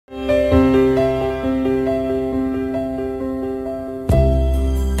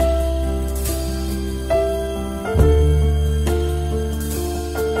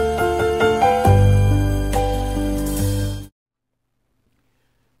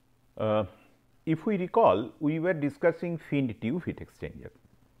if we recall, we were discussing fin tube heat exchanger.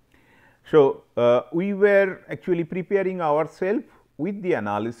 So, we were actually preparing ourselves with the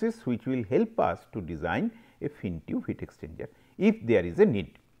analysis which will help us to design a fin tube heat exchanger if there is a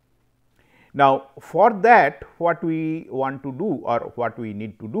need. Now, for that what we want to do or what we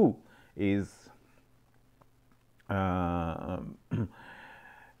need to do is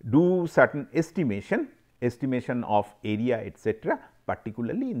do certain estimation of area etcetera,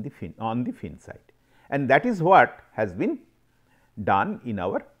 particularly in the fin on the fin side, and that is what has been done in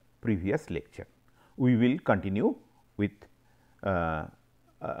our previous lecture. We will continue with the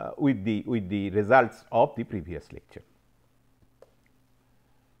results of the previous lecture.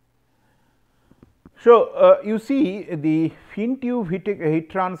 So, you see the fin tube heat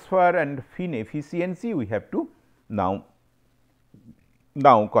transfer and fin efficiency we have to now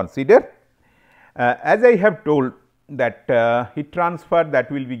consider. As I have told that heat transfer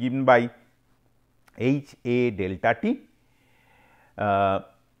that will be given by H A delta T, that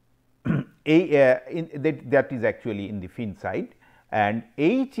is actually in the fin side, and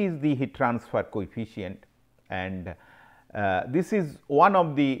H is the heat transfer coefficient, and this is one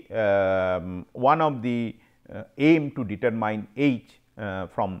of the aim to determine H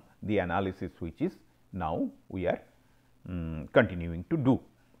from the analysis which is now we are continuing to do.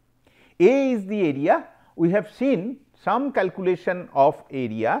 A is the area. We have seen some calculation of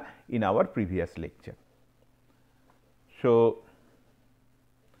area in our previous lecture. So,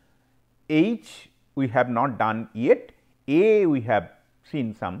 H we have not done yet, A we have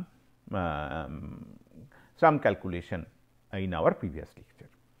seen some calculation in our previous lecture.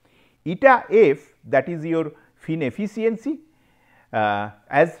 Eta F, that is your fin efficiency.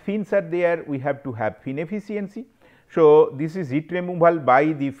 As fins are there, we have to have fin efficiency. So, this is heat removal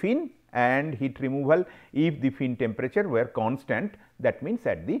by the fin and heat removal if the fin temperature were constant, that means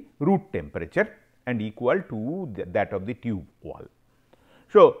at the root temperature and equal to that of the tube wall.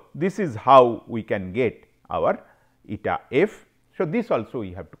 So, this is how we can get our eta F. So, this also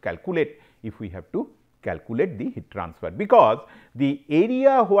we have to calculate if we have to calculate the heat transfer, because the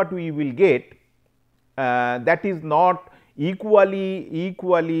area what we will get that is not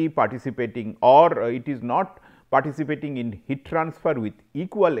equally participating, or it is not participating in heat transfer with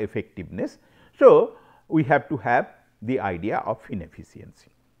equal effectiveness. So, we have to have the idea of fin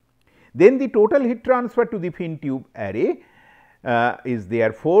efficiency. Then the total heat transfer to the fin tube array is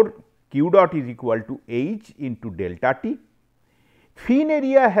therefore Q dot is equal to H into delta T. Fin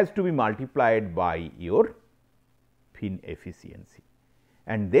area has to be multiplied by your fin efficiency,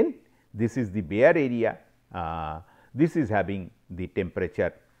 and then this is the bare area, this is having the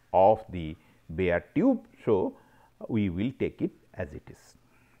temperature of the bare tube. So, we will take it as it is.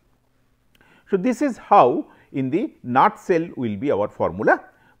 So, this is how in the nutshell will be our formula.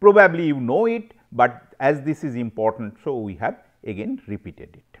 Probably you know it, but as this is important, so we have again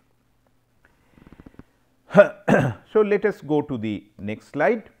repeated it. So, let us go to the next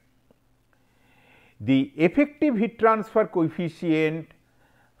slide. The effective heat transfer coefficient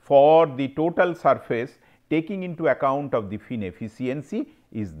for the total surface taking into account of the fin efficiency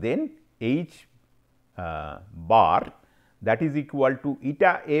is then H bar, that is equal to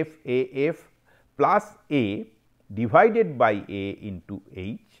eta F A F plus A divided by A into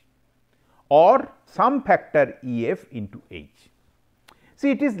H, or some factor E F into H.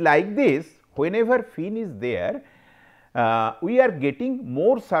 See, it is like this. Whenever fin is there, we are getting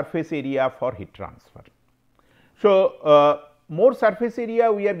more surface area for heat transfer. So, more surface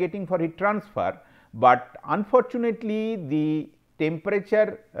area we are getting for heat transfer, but unfortunately, the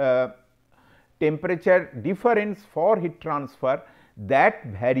temperature difference for heat transfer that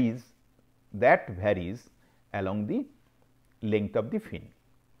varies along the length of the fin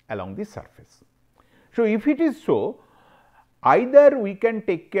along the surface. So, if it is so, either we can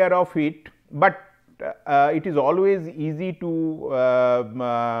take care of it, but it is always easy to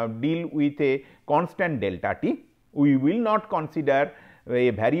deal with a constant delta T. We will not consider a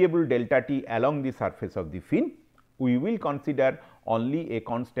variable delta T along the surface of the fin. We will consider only a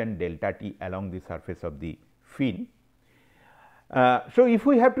constant delta T along the surface of the fin. So, if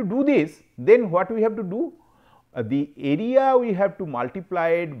we have to do this, then what we have to do? The area we have to multiply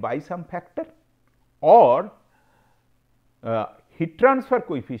it by some factor, or heat transfer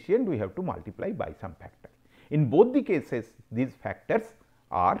coefficient we have to multiply by some factor. In both the cases, these factors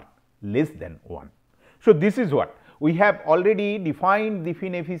are less than 1. So, this is what we have already defined the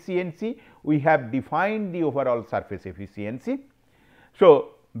fin efficiency, we have defined the overall surface efficiency.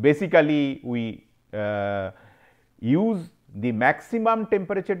 So, basically we use the maximum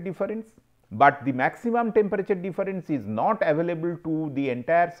temperature difference but the maximum temperature difference is not available to the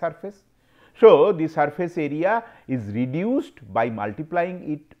entire surface. So, the surface area is reduced by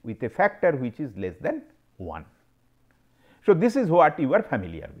multiplying it with a factor which is less than 1. So, this is what you are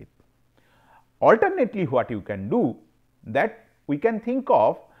familiar with. Alternately, what you can do, that we can think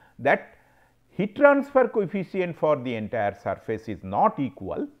of that heat transfer coefficient for the entire surface is not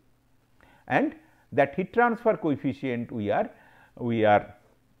equal, and that heat transfer coefficient we are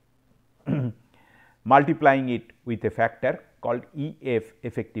multiplying it with a factor called EF,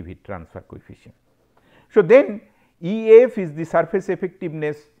 effective heat transfer coefficient. So, then EF is the surface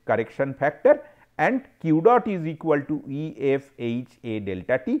effectiveness correction factor, and Q dot is equal to EF H A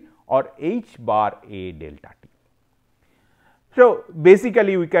delta T or H bar A delta T. So,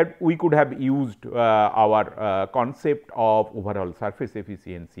 basically we could have used our concept of overall surface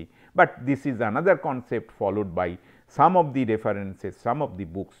efficiency, but this is another concept followed by some of the references, some of the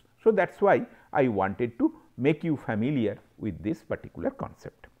books. So, that is why I wanted to make you familiar with this particular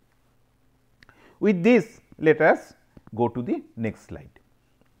concept. With this, let us go to the next slide.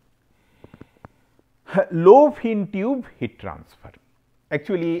 Low fin tube heat transfer.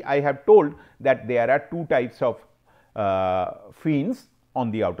 Actually, I have told that there are two types of fins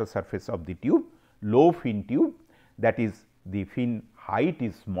on the outer surface of the tube. Low fin tube, that is the fin height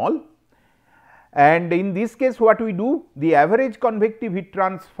is small, and in this case what we do, the average convective heat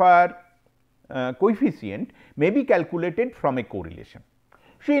transfer coefficient may be calculated from a correlation.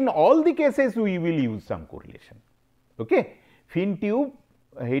 So, in all the cases we will use some correlation. Okay. Fin tube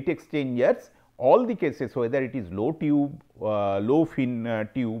heat exchangers, all the cases, whether it is low tube, low fin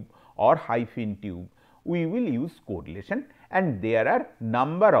tube or high fin tube, we will use correlation, and there are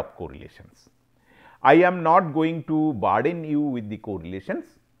number of correlations. I am not going to burden you with the correlations.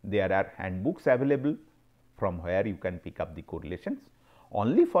 There are handbooks available from where you can pick up the correlations.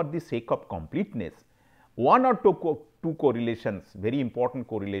 Only for the sake of completeness, one or two correlations, very important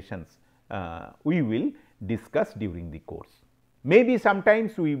correlations, we will discuss during the course. Maybe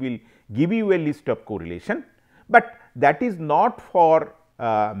sometimes we will give you a list of correlation, but that is not for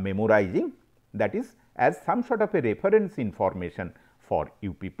memorizing, that is as some sort of a reference information for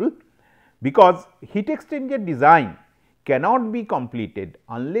you people, because heat exchanger design cannot be completed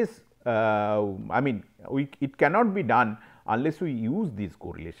unless it cannot be done unless we use these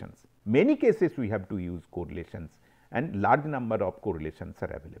correlations. Many cases we have to use correlations, and large number of correlations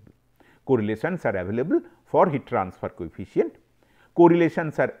are available. Correlations are available for heat transfer coefficient,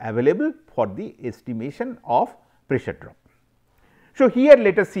 correlations are available for the estimation of pressure drop. So, here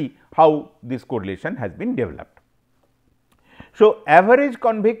let us see how this correlation has been developed. So, average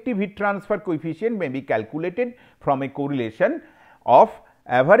convective heat transfer coefficient may be calculated from a correlation of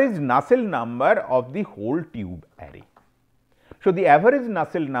average Nusselt number of the whole tube array. So, the average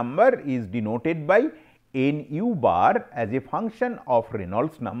Nusselt number is denoted by Nu bar as a function of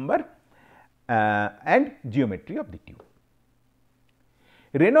Reynolds number and geometry of the tube.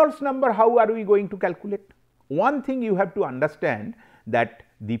 Reynolds number, how are we going to calculate? One thing you have to understand, that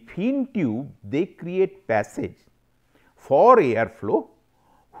the fin tube, they create passage for airflow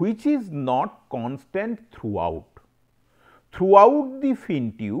which is not constant throughout. Throughout the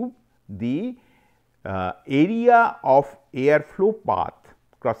fin tube, the area of airflow path,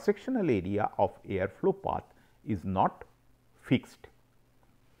 cross sectional area of airflow path is not fixed.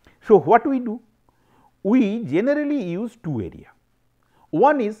 So, what we do? We generally use two area.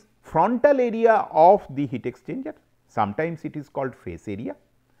 One is frontal area of the heat exchanger, sometimes it is called face area,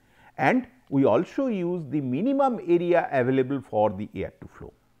 and we also use the minimum area available for the air to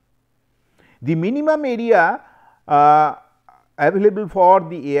flow. The minimum area available for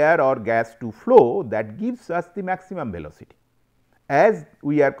the air or gas to flow, that gives us the maximum velocity. As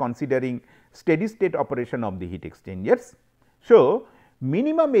we are considering steady state operation of the heat exchangers, so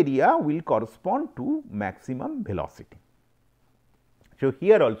minimum area will correspond to maximum velocity. So,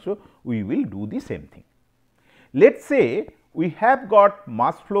 here also we will do the same thing. Let us say we have got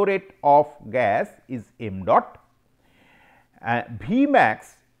mass flow rate of gas is m dot, V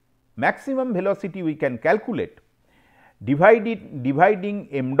max, maximum velocity we can calculate dividing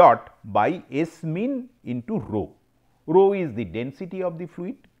m dot by S min into rho. Rho is the density of the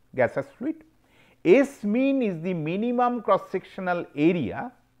fluid, gaseous fluid. S min is the minimum cross sectional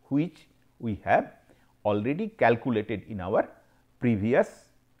area which we have already calculated in our previous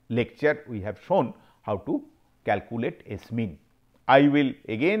lecture. We have shown how to calculate S min. I will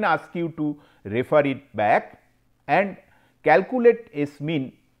again ask you to refer it back and calculate S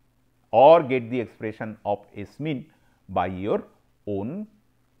min or get the expression of S min by your own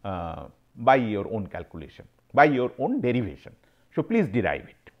calculation, by your own derivation. So, please derive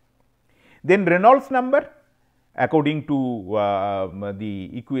it. Then Reynolds number, according to the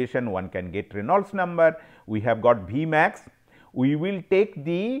equation one can get Reynolds number. We have got V max. We will take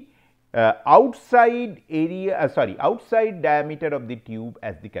the outside area outside diameter of the tube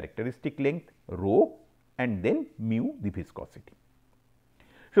as the characteristic length rho, and then mu the viscosity.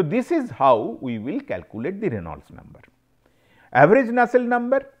 So, this is how we will calculate the Reynolds number. Average Nusselt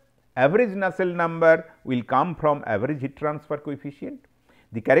number will come from average heat transfer coefficient.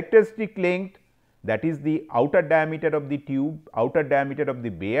 The characteristic length, that is the outer diameter of the tube, outer diameter of the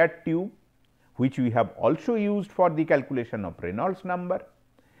bare tube, which we have also used for the calculation of Reynolds number,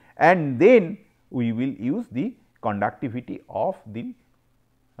 and then we will use the conductivity of the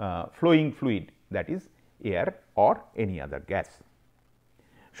flowing fluid, that is air or any other gas.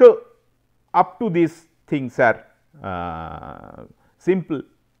 So, up to these things are simple.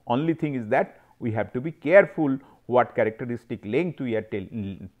 Only thing is that we have to be careful what characteristic length we are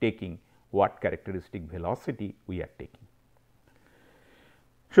taking, what characteristic velocity we are taking.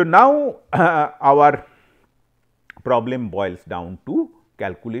 So, now our problem boils down to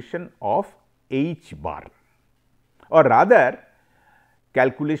calculation of H bar, or rather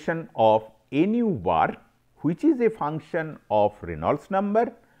calculation of Nu bar, which is a function of Reynolds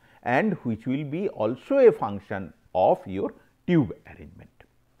number and which will be also a function of your tube arrangement.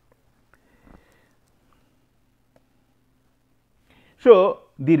 So,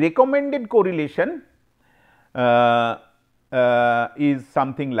 the recommended correlation is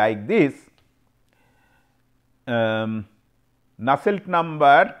something like this. Nusselt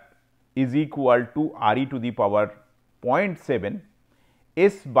number is equal to Re to the power 0.7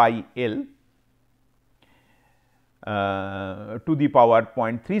 S by L to the power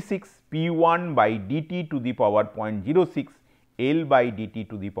 0.36 P 1 by dt to the power 0.06 L by dt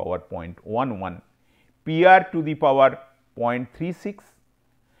to the power 0.11 P r to the power 0.36,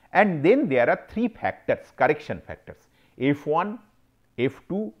 and then there are 3 factors, correction factors, F 1, F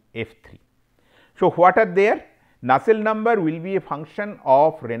 2, F 3. So, what are there? Nusselt number will be a function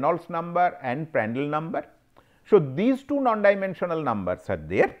of Reynolds number and Prandtl number. So, these two non-dimensional numbers are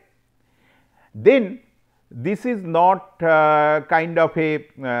there. Then this is not kind of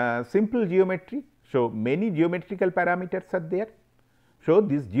a simple geometry. So, many geometrical parameters are there. So,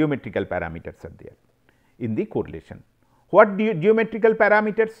 these geometrical parameters are there in the correlation. What geometrical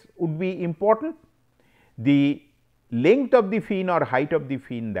parameters would be important? The length of the fin or height of the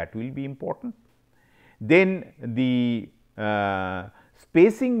fin, that will be important. Then the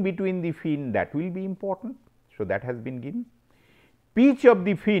spacing between the fin, that will be important. So, that has been given. Pitch of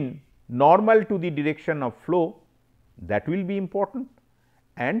the fin normal to the direction of flow, that will be important,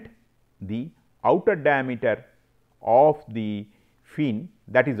 and the outer diameter of the fin,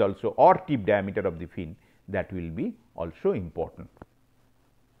 that is also, or tip diameter of the fin, that will be also important.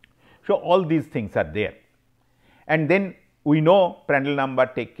 So, all these things are there, and then we know Prandtl number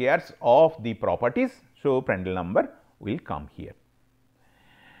take care of the properties. So, Prandtl number will come here.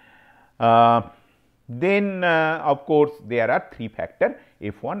 Then of course, there are 3 factors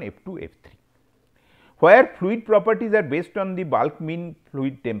F 1, F 2, F 3. Where fluid properties are based on the bulk mean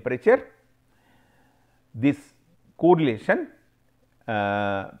fluid temperature, this correlation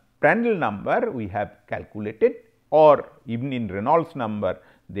Prandtl number we have calculated, or even in Reynolds number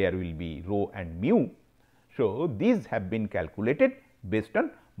there will be rho and mu. So, these have been calculated based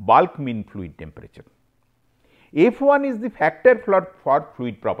on bulk mean fluid temperature. F 1 is the factor for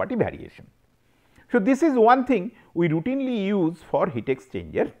fluid property variation. So, this is one thing we routinely use for heat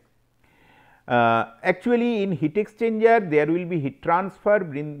exchanger. Actually, in heat exchanger there will be heat transfer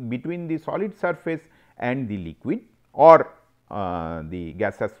between the solid surface and the liquid or the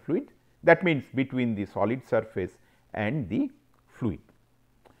gaseous fluid, that means between the solid surface and the fluid.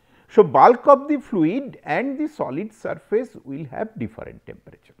 So, bulk of the fluid and the solid surface will have different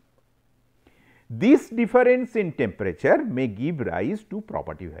temperature. This difference in temperature may give rise to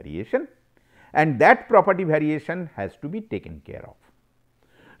property variation, and that property variation has to be taken care of.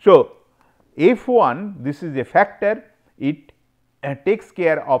 So, F 1, this is a factor, it takes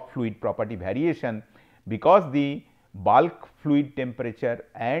care of fluid property variation, because the bulk fluid temperature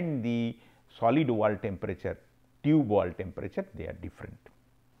and the solid wall temperature, tube wall temperature, they are different.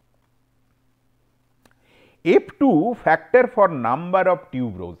 F 2 factor for number of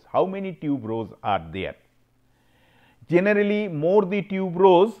tube rows, how many tube rows are there? Generally, more the tube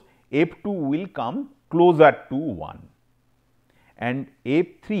rows, F 2 will come closer to 1, and F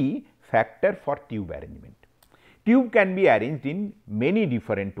 3 factor for tube arrangement. Tube can be arranged in many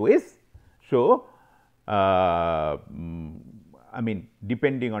different ways. So, I mean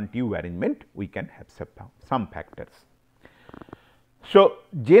depending on tube arrangement we can have some factors. So,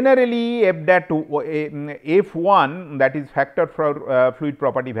 generally F1, that is factor for fluid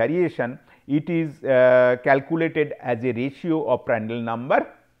property variation, it is calculated as a ratio of Prandtl number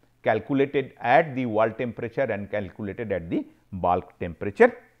calculated at the wall temperature and calculated at the bulk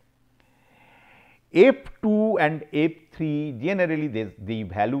temperature. F2 and F3, generally the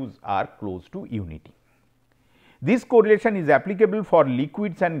values are close to unity. This correlation is applicable for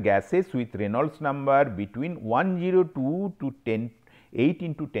liquids and gases with Reynolds number between 102 to 8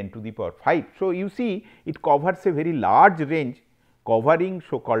 into 10 to the power 5. So, you see it covers a very large range covering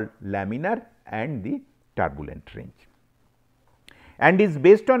so called laminar and the turbulent range, and is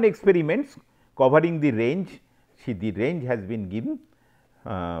based on experiments covering the range. See, the range has been given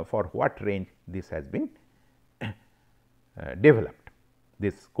for what range this has been developed,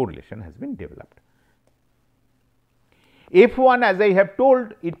 this correlation has been developed. F1, as I have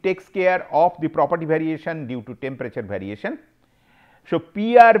told, it takes care of the property variation due to temperature variation. So,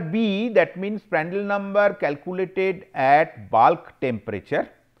 PRB, that means Prandtl number calculated at bulk temperature,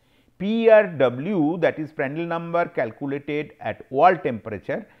 PRW, that is Prandtl number calculated at wall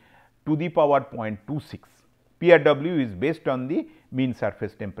temperature to the power 0.26. PRW is based on the mean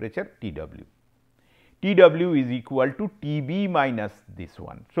surface temperature TW. TW is equal to TB minus this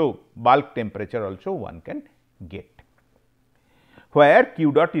one. So, bulk temperature also one can get, where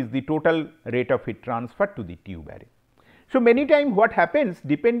Q dot is the total rate of heat transfer to the tube array. So, many times what happens,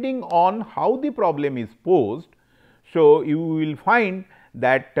 depending on how the problem is posed, so you will find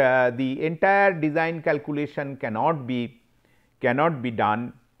that the entire design calculation cannot be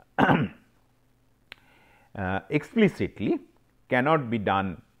done explicitly, cannot be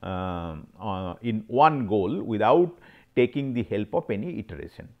done in one goal without taking the help of any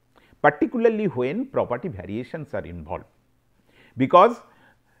iteration, particularly when property variations are involved. Because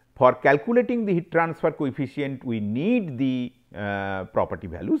for calculating the heat transfer coefficient, we need the property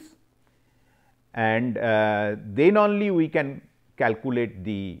values, and then only we can calculate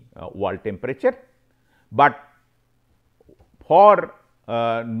the wall temperature. But for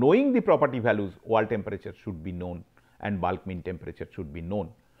knowing the property values, wall temperature should be known and bulk mean temperature should be known.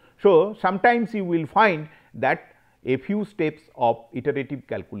 So, sometimes you will find that a few steps of iterative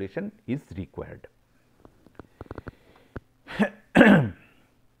calculation is required.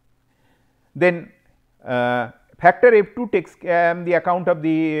 Then factor F2 takes the account of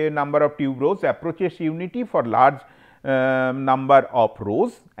the number of tube rows, approaches unity for large number of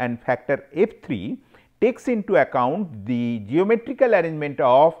rows, and factor F3 takes into account the geometrical arrangement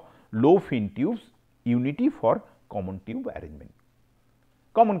of low fin tubes, unity for common tube arrangement.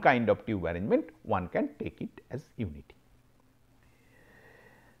 Common kind of tube arrangement, one can take it as unity.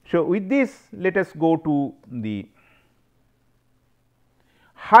 So, with this, let us go to the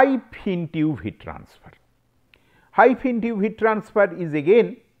high fin tube heat transfer. High fin tube heat transfer is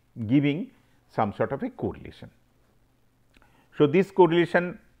again giving some sort of a correlation. So, this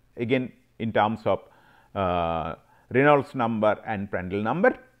correlation again in terms of Reynolds number and Prandtl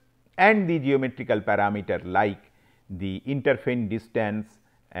number, and the geometrical parameter like the interfin distance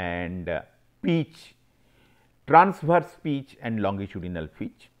and pitch, transverse pitch and longitudinal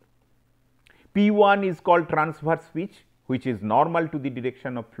pitch. P1 is called transverse pitch, which is normal to the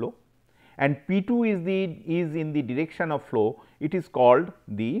direction of flow, and P2 is in the direction of flow, it is called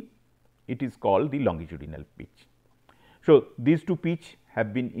the longitudinal pitch. So, these two pitch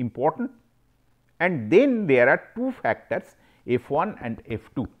have been important, and then there are two factors F1 and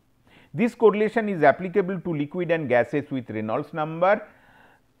F2. This correlation is applicable to liquid and gases with Reynolds number,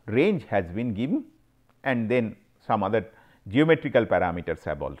 range has been given, and then some other geometrical parameters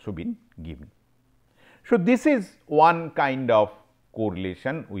have also been given. So, this is one kind of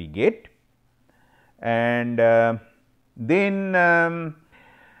correlation we get, and then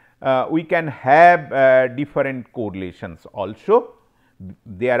we can have different correlations also.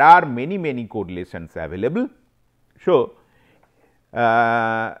 There are many correlations available. So,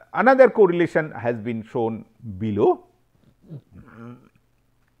 another correlation has been shown below,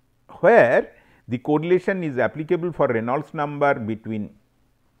 where the correlation is applicable for Reynolds number between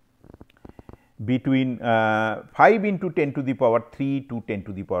 5 into 10 to the power 3 to 10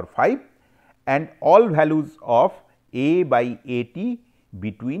 to the power 5, and all values of A by AT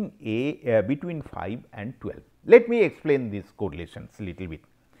between 5 and 12. Let me explain these correlations little bit.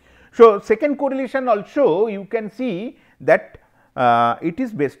 So, second correlation also you can see that it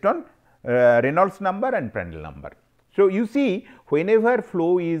is based on Reynolds number and Prandtl number. So, you see whenever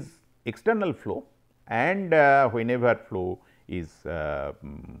flow is external flow and whenever flow is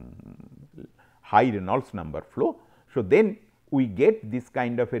high Reynolds number flow. So, then we get this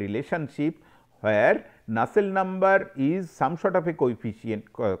kind of a relationship where Nusselt number is some sort of a coefficient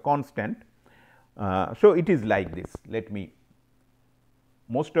constant. So, it is like this. Let me,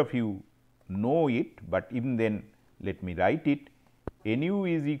 most of you know it, but even then let me write it. Nu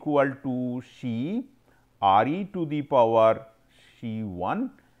is equal to C R e to the power C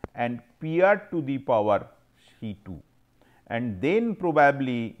 1 and P r to the power C 2, and then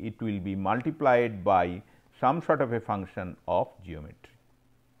probably it will be multiplied by some sort of a function of geometry.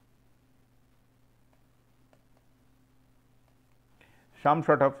 Some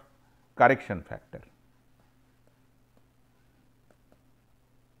sort of correction factor.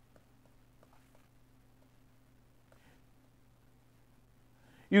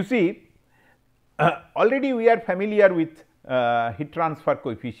 You see, already we are familiar with heat transfer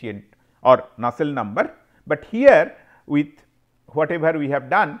coefficient or Nusselt number, but here with whatever we have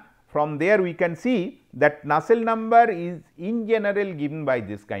done, from there we can see that Nusselt number is in general given by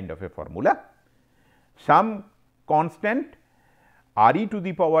this kind of a formula. Some constant R e to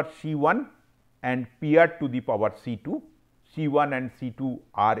the power C 1 and P r to the power C 2, C 1 and C 2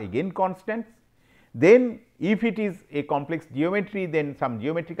 are again constants. Then if it is a complex geometry, then some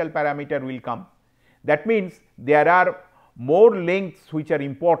geometrical parameter will come. That means, there are more lengths which are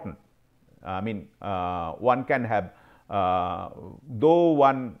important. I mean, one can have, though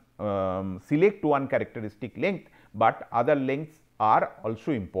one select one characteristic length, but other lengths are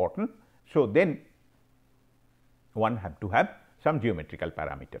also important. So, then one have to have some geometrical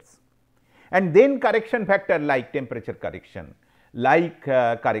parameters, and then correction factor like temperature correction, like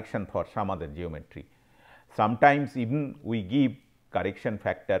correction for some other geometry. Sometimes even we give correction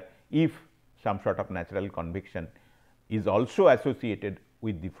factor if some sort of natural convection is also associated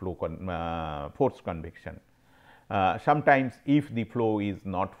with the flow force convection. Sometimes if the flow is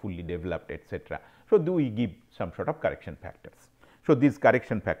not fully developed, etc. So, do we give some sort of correction factors. So, these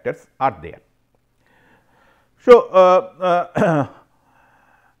correction factors are there. So,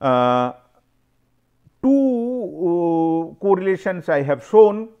 two correlations I have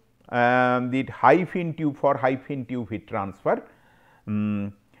shown, the high fin tube for high fin tube heat transfer.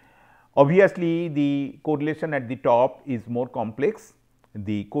 Obviously, the correlation at the top is more complex,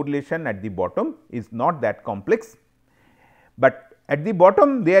 the correlation at the bottom is not that complex, but at the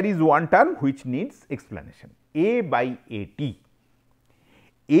bottom there is one term which needs explanation, A by A t.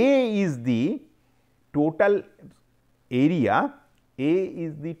 A is the total area, A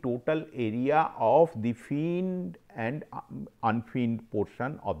is the total area of the finned and unfinned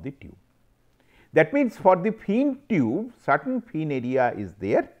portion of the tube. That means, for the finned tube certain fin area is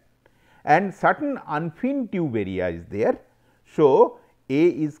there and certain unfinned tube area is there. So, A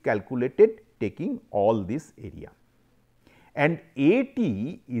is calculated taking all this area, and A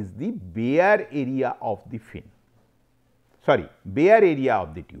t is the bare area of the fin, bare area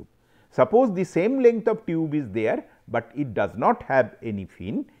of the tube. Suppose the same length of tube is there, but it does not have any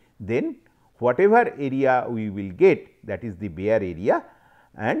fin, then whatever area we will get, that is the bare area,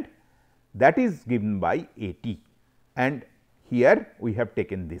 and that is given by A t, and here we have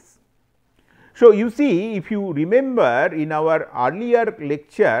taken this. So, you see, if you remember in our earlier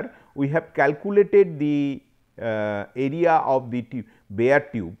lecture, we have calculated the area of the bare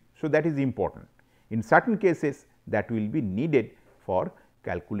tube. So, that is important. In certain cases, that will be needed for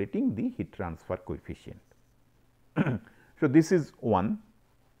calculating the heat transfer coefficient. So, this is one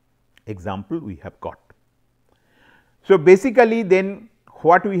example we have got. So, basically then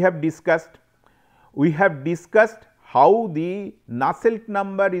what we have discussed? We have discussed how the Nusselt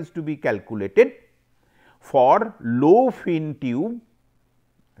number is to be calculated for low fin tube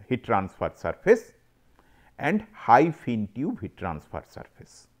heat transfer surface and high fin tube heat transfer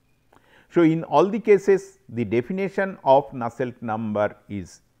surface. So, in all the cases the definition of Nusselt number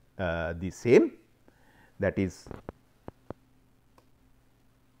is the same, that is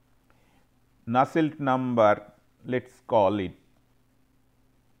Nusselt number, let us call it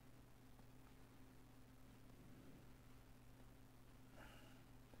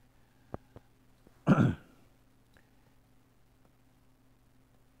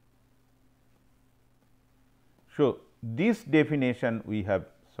so, this definition we have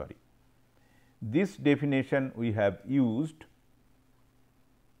this definition we have used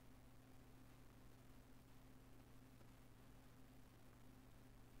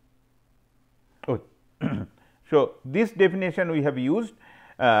so, this definition we have used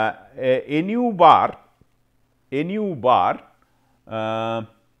nu bar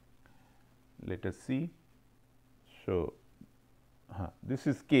let us see. So, this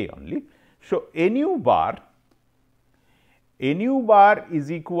is k only. So, nu bar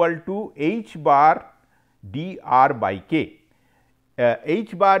is equal to h bar dr by k.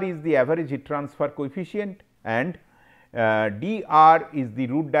 H bar is the average heat transfer coefficient and dr is the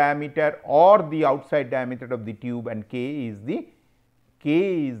root diameter or the outside diameter of the tube, and k is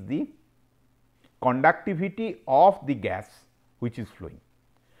the conductivity of the gas which is flowing.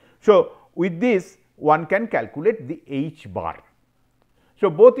 So, with this one can calculate the H bar. So,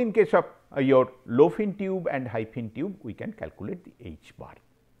 both in case of your low fin tube and high fin tube we can calculate the H bar.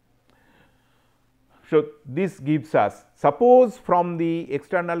 So, this gives us, suppose from the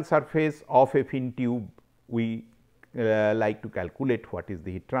external surface of a fin tube we like to calculate what is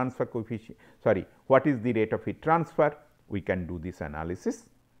the heat transfer coefficient, what is the rate of heat transfer, we can do this analysis.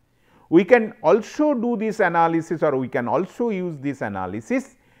 We can also do this analysis, or we can also use this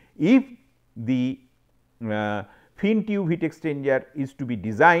analysis if the fin tube heat exchanger is to be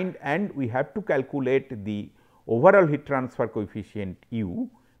designed and we have to calculate the overall heat transfer coefficient U,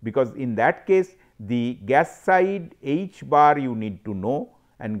 because in that case the gas side H bar you need to know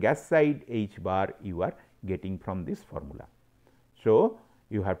and gas side H bar you are getting from this formula. So,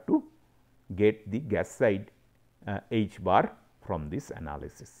 you have to get the gas side H bar from this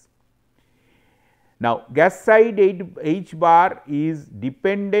analysis. Now, gas side H bar is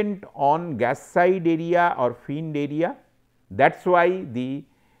dependent on gas side area or fin area. That is why the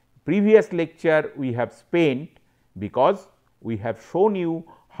previous lecture we have spent, because we have shown you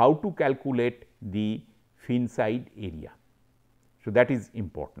how to calculate the fin side area. So, that is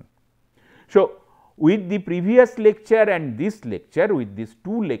important. So, with the previous lecture and this lecture, with these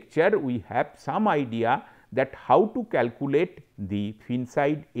two lecture we have some idea that how to calculate the fin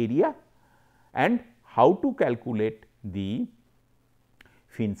side area and how to calculate the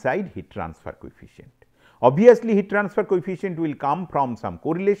fin side heat transfer coefficient. Obviously, heat transfer coefficient will come from some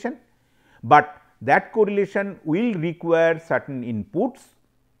correlation, but that correlation will require certain inputs,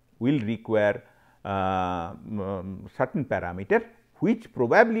 will require certain parameter which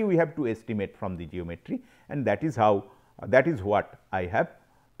probably we have to estimate from the geometry, and that is how that is what I have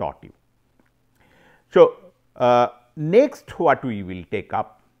taught you. So, next what we will take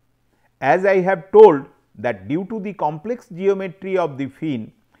up, as I have told that due to the complex geometry of the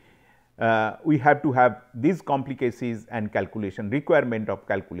fin, we have to have these complicacies and calculation, requirement of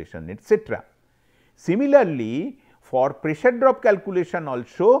calculation, etc. Similarly, for pressure drop calculation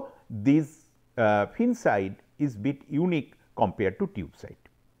also this fin side is bit unique compared to tube side.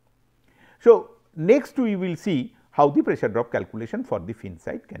 So, next we will see how the pressure drop calculation for the fin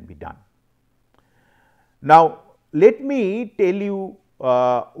side can be done. Now, let me tell you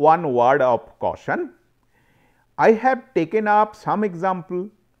one word of caution. I have taken up some example,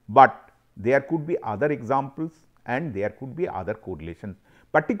 but there could be other examples and there could be other correlations.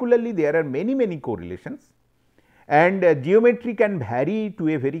 Particularly, there are many correlations, and geometry can vary to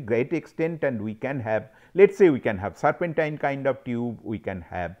a very great extent, and we can have, let us say we can have serpentine kind of tube, we can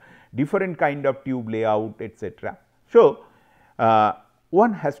have different kind of tube layout, etc. So,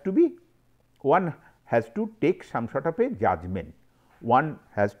 one has to take some sort of a judgment, one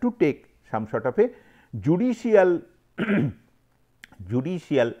has to take some sort of a judicial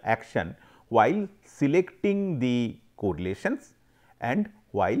action while selecting the correlations and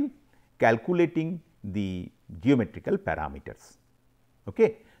while calculating the geometrical parameters.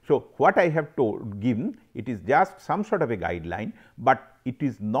 Okay. So, what I have given, it is just some sort of a guideline, but it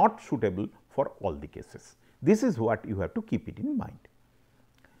is not suitable for all the cases. This is what you have to keep it in mind.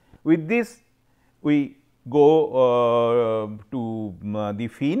 With this, we go to the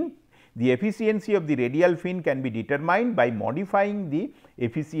fin. The efficiency of the radial fin can be determined by modifying the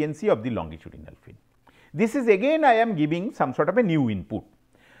efficiency of the longitudinal fin. This is again I am giving some sort of a new input.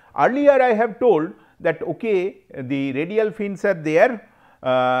 Earlier I have told that okay, the radial fins are there,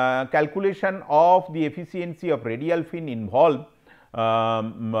 calculation of the efficiency of radial fin involve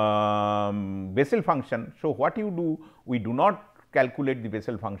Bessel function. So, what you do? We do not calculate the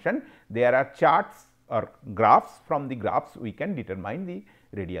Bessel function, there are charts or graphs, from the graphs we can determine the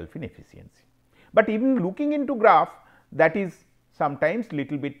radial fin efficiency. But even looking into graph, that is sometimes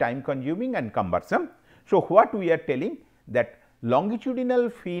little bit time consuming and cumbersome. So, what we are telling, that longitudinal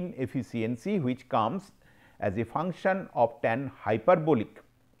fin efficiency which comes as a function of tan hyperbolic.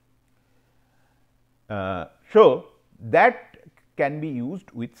 So, that can be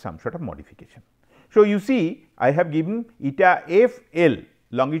used with some sort of modification. So, you see I have given eta f L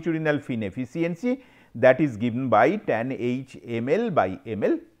longitudinal fin efficiency, that is given by tan h m l by m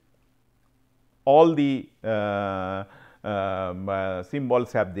l. All the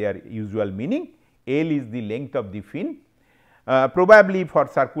symbols have their usual meaning. L is the length of the fin. Probably for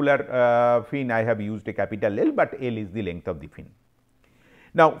circular fin I have used a capital L, but L is the length of the fin.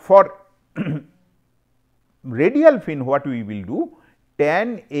 Now, for radial fin what we will do,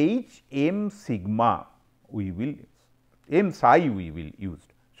 tan H m sigma we will m psi we will use.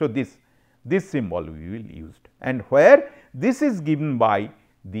 So, this symbol we will use, and where this is given by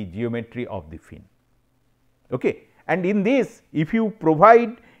the geometry of the fin. Okay. And in this, if you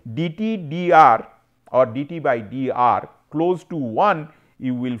provide dt dr or dt by dr close to 1,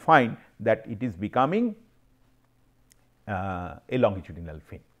 you will find that it is becoming a longitudinal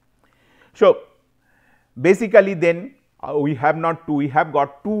fin. So, basically then we have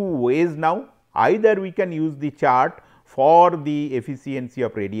got two ways now. Either we can use the chart for the efficiency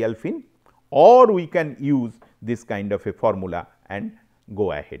of radial fin, or we can use this kind of a formula and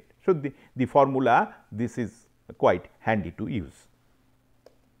go ahead. So, the formula, this is quite handy to use.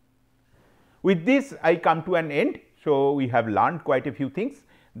 With this I come to an end. So, we have learned quite a few things,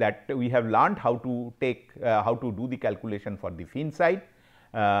 that we have learned how to take how to do the calculation for the fin side,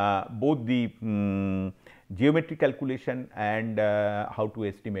 both the geometry calculation and how to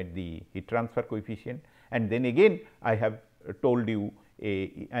estimate the heat transfer coefficient, and then again I have told you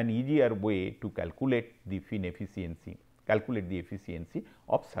an easier way to calculate the fin efficiency,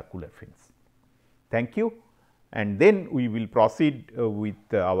 of circular fins. Thank you, and then we will proceed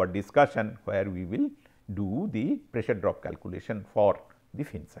with our discussion, where we will do the pressure drop calculation for the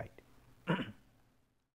fin side.